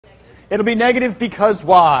It'll be negative because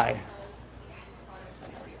why?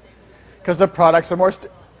 Because the products are more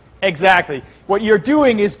exactly. What you're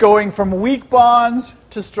doing is going from weak bonds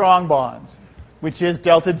to strong bonds, which is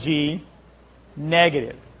delta G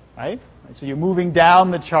negative, right? So you're moving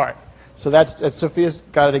down the chart. So that's Sophia's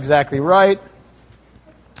got it exactly right.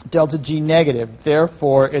 Delta G negative.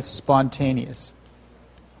 Therefore, it's spontaneous.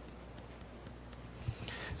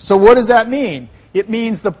 So what does that mean? It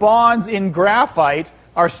means the bonds in graphite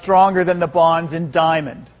are stronger than the bonds in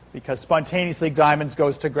diamond, because spontaneously diamonds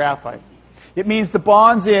goes to graphite. It means the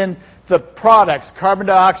bonds in the products, carbon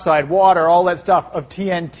dioxide, water, all that stuff of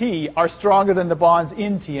TNT are stronger than the bonds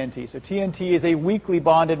in TNT. So TNT is a weakly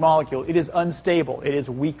bonded molecule. It is unstable. It is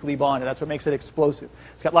weakly bonded. That's what makes it explosive.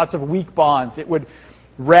 It's got lots of weak bonds. It would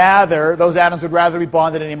rather, those atoms would rather be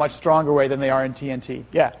bonded in a much stronger way than they are in TNT.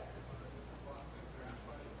 Yeah?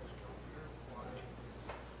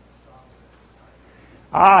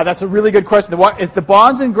 That's a really good question. If the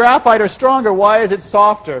bonds in graphite are stronger, why is it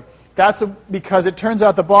softer? That's because it turns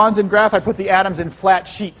out the bonds in graphite put the atoms in flat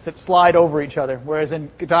sheets that slide over each other, whereas in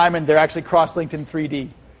diamond they're actually cross-linked in 3D.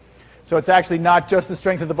 So it's actually not just the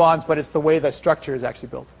strength of the bonds, but it's the way the structure is actually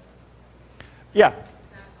built. Yeah?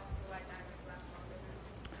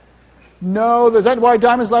 No, is that why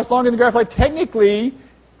diamonds last longer than graphite? Technically,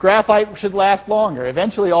 graphite should last longer.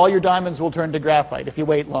 Eventually, all your diamonds will turn to graphite if you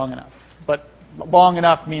wait long enough. But long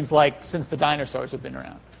enough means like since the dinosaurs have been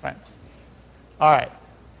around. Right? All right.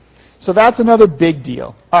 So that's another big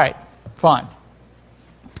deal. All right, fine.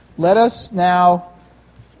 Let us now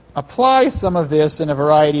apply some of this in a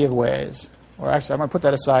variety of ways. Or actually, I'm going to put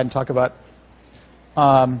that aside and talk about...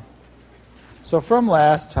 so from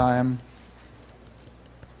last time,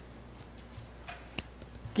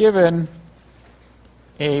 given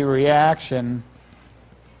a reaction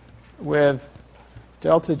with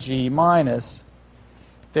delta G minus,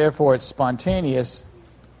 therefore it's spontaneous,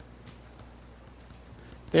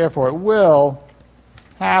 therefore it will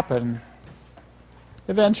happen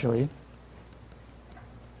eventually.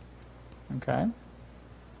 Okay?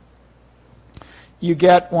 You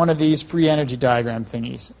get one of these free energy diagram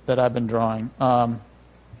thingies that I've been drawing.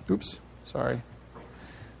 Oops, sorry.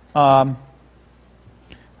 High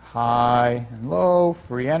and low,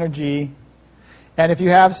 free energy. And if you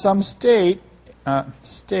have some state,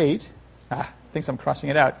 thinks I'm crossing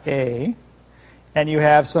it out, A, and you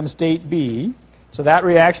have some state B, so that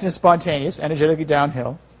reaction is spontaneous, energetically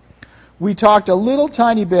downhill. We talked a little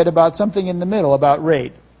tiny bit about something in the middle, about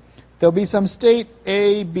rate. There'll be some state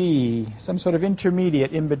A, B, some sort of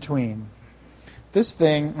intermediate in between. This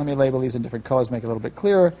thing, let me label these in different colors, make it a little bit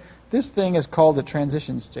clearer. This thing is called the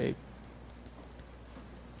transition state.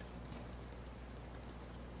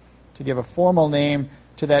 To give a formal name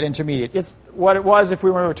to that intermediate. It's what it was if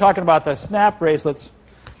we were talking about the snap bracelets.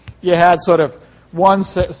 You had sort of one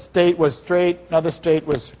state was straight, another state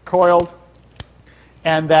was coiled,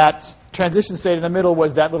 and that transition state in the middle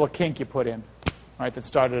was that little kink you put in, right, that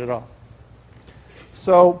started it all.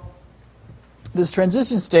 So this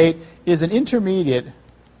transition state is an intermediate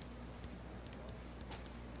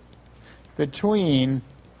between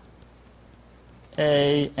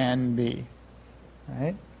A and B,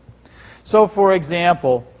 right? So for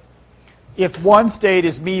example, if one state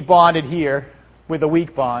is me bonded here with a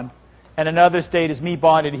weak bond, and another state is me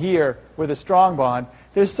bonded here with a strong bond,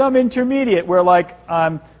 there's some intermediate where like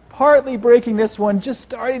I'm partly breaking this one, just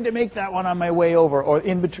starting to make that one on my way over, or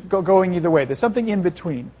going either way. There's something in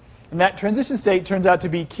between. And that transition state turns out to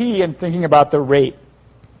be key in thinking about the rate.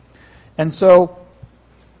 And so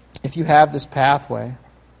if you have this pathway,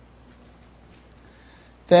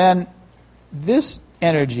 then this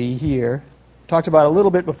energy here, talked about a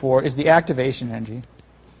little bit before, is the activation energy.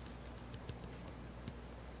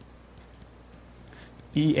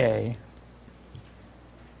 EA,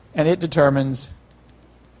 and it determines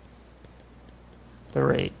the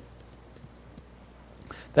rate.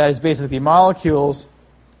 That is basically molecules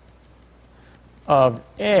of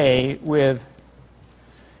A with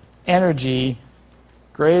energy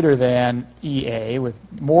greater than EA, with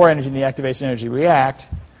more energy than the activation energy, react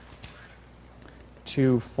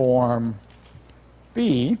to form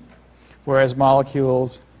B, whereas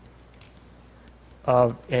molecules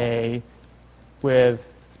of A with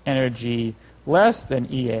energy less than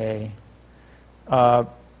EA, oh,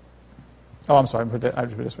 I'm sorry, I put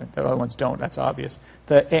it this way. The other ones don't. That's obvious.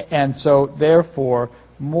 And so, therefore,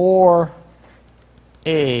 more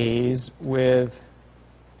A's with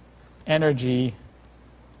energy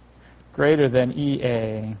greater than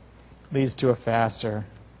EA leads to a faster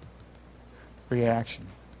reaction.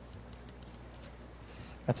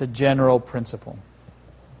 That's a general principle.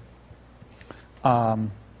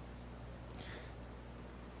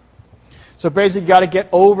 So basically, you've got to get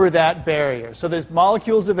over that barrier. So there's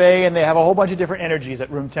molecules of A, and they have a whole bunch of different energies at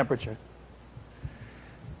room temperature.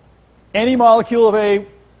 Any molecule of A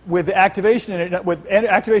with activation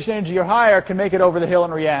energy or higher can make it over the hill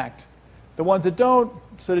and react. The ones that don't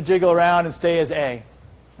sort of jiggle around and stay as A.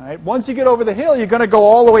 All right? Once you get over the hill, you're going to go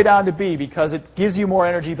all the way down to B because it gives you more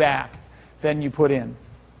energy back than you put in.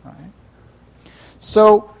 All right?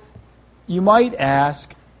 So you might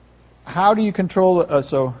ask, how do you control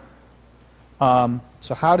so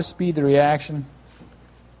how to speed the reaction?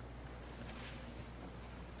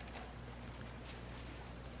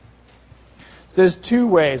 There's two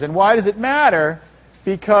ways. And why does it matter?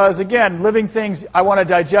 Because, again, living things, I want to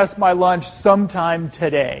digest my lunch sometime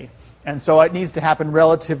today. And so it needs to happen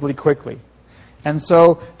relatively quickly. And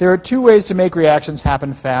so there are two ways to make reactions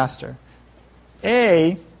happen faster.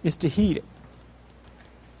 A is to heat it.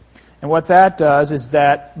 And what that does is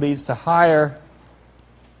that leads to higher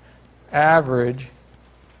average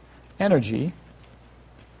energy.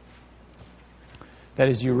 That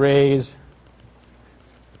is, you raise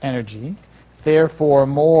energy. Therefore,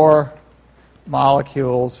 more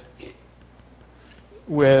molecules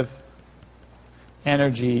with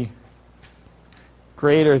energy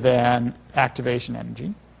greater than activation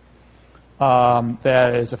energy.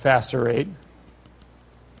 That is a faster rate.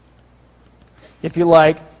 If you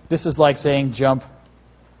like, this is like saying jump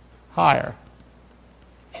higher.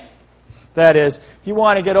 That is, if you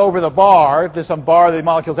want to get over the bar, if there's some bar the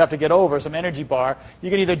molecules have to get over, some energy bar, you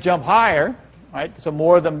can either jump higher, right? So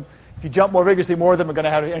more of them, if you jump more vigorously, more of them are going to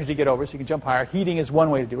have energy to get over, so you can jump higher. Heating is one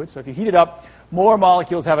way to do it. So if you heat it up, more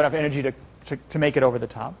molecules have enough energy to make it over the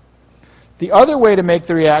top. The other way to make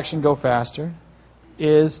the reaction go faster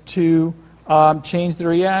is to change the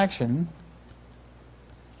reaction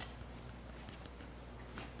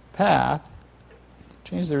path,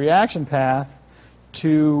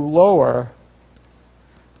 to lower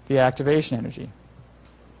the activation energy.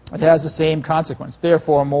 It has the same consequence.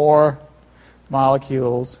 Therefore, more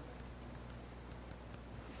molecules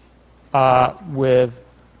with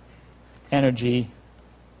energy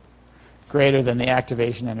greater than the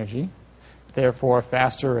activation energy. Therefore, a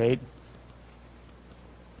faster rate.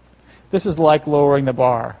 This is like lowering the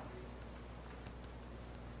bar.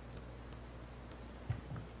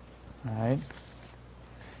 All right?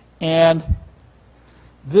 And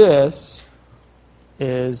this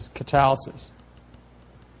is catalysis.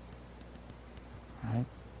 All right?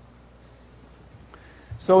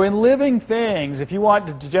 So in living things, if you want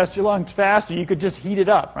to digest your lunch faster, you could just heat it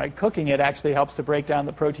up. Right? Cooking it actually helps to break down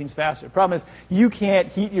the proteins faster. The problem is you can't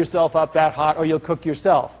heat yourself up that hot or you'll cook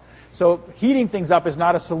yourself. So heating things up is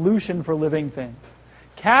not a solution for living things.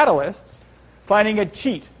 Catalysts, finding a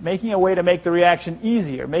cheat, making a way to make the reaction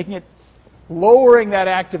easier, lowering that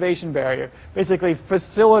activation barrier, basically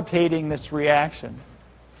facilitating this reaction,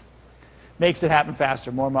 makes it happen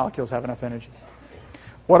faster. More molecules have enough energy.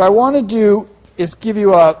 What I want to do is give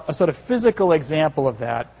you a sort of physical example of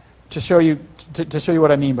that to show you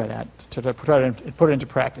what I mean by that, to put it into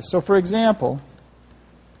practice. So, for example,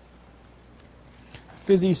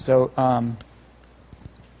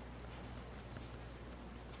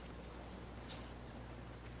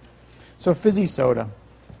 so fizzy soda,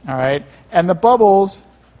 all right? And the bubbles,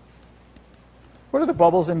 what are the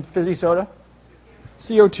bubbles in fizzy soda?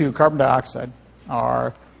 CO2, carbon dioxide.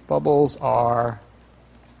 Bubbles are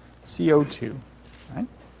CO2, right?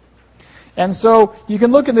 And so you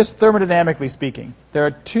can look at this thermodynamically speaking. There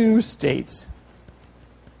are two states.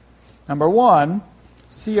 Number one,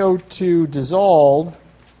 CO2 dissolved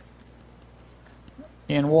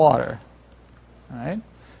in water. All right?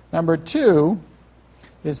 Number two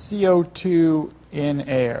is CO2 in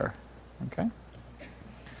air. Okay?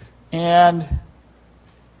 And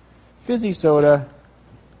fizzy soda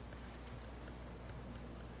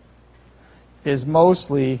is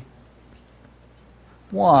mostly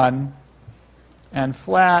 1, and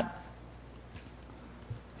flat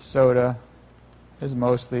soda is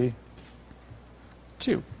mostly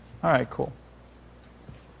 2. All right, cool.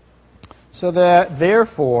 So that,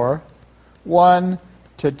 therefore, 1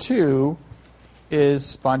 to 2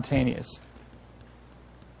 is spontaneous.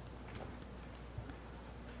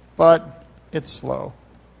 But it's slow.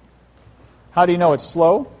 How do you know it's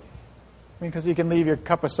slow? Because you can leave your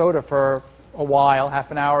cup of soda for a while,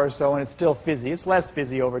 half an hour or so, and it's still fizzy. It's less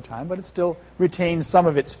fizzy over time, but it still retains some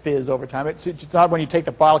of its fizz over time. It's not when you take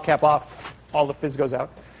the bottle cap off, all the fizz goes out.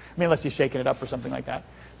 I mean, unless you're shaking it up or something like that.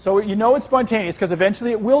 So you know it's spontaneous because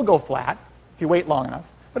eventually it will go flat if you wait long enough.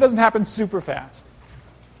 But it doesn't happen super fast.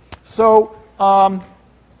 So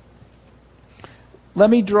let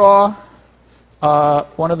me draw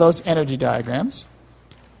one of those energy diagrams.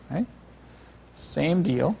 Right? Same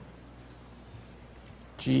deal.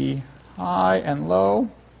 G high and low.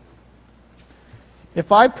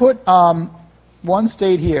 If I put one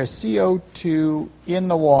state here, CO2 in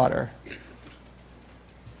the water,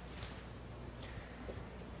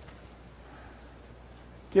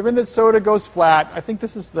 given that soda goes flat, I think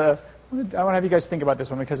this is the, I want to have you guys think about this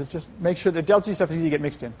one because it's just, make sure the delta G stuff is easy to get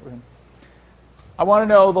mixed in. I want to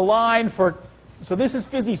know the line for, so this is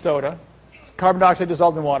fizzy soda, carbon dioxide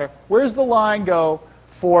dissolved in water. Where does the line go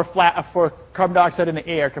for carbon dioxide in the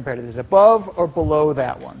air compared to this? Above or below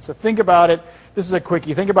that one? So think about it. This is a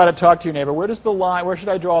quickie. Think about it. Talk to your neighbor. Where does the line? Where should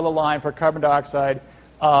I draw the line for carbon dioxide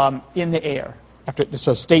in the air?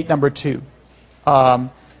 So state number 2.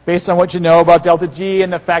 Based on what you know about delta G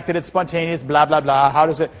and the fact that it's spontaneous, blah blah blah. How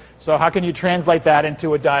does it? So how can you translate that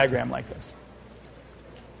into a diagram like this?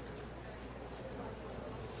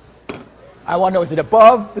 I want to know, is it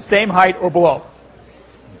above, the same height, or below?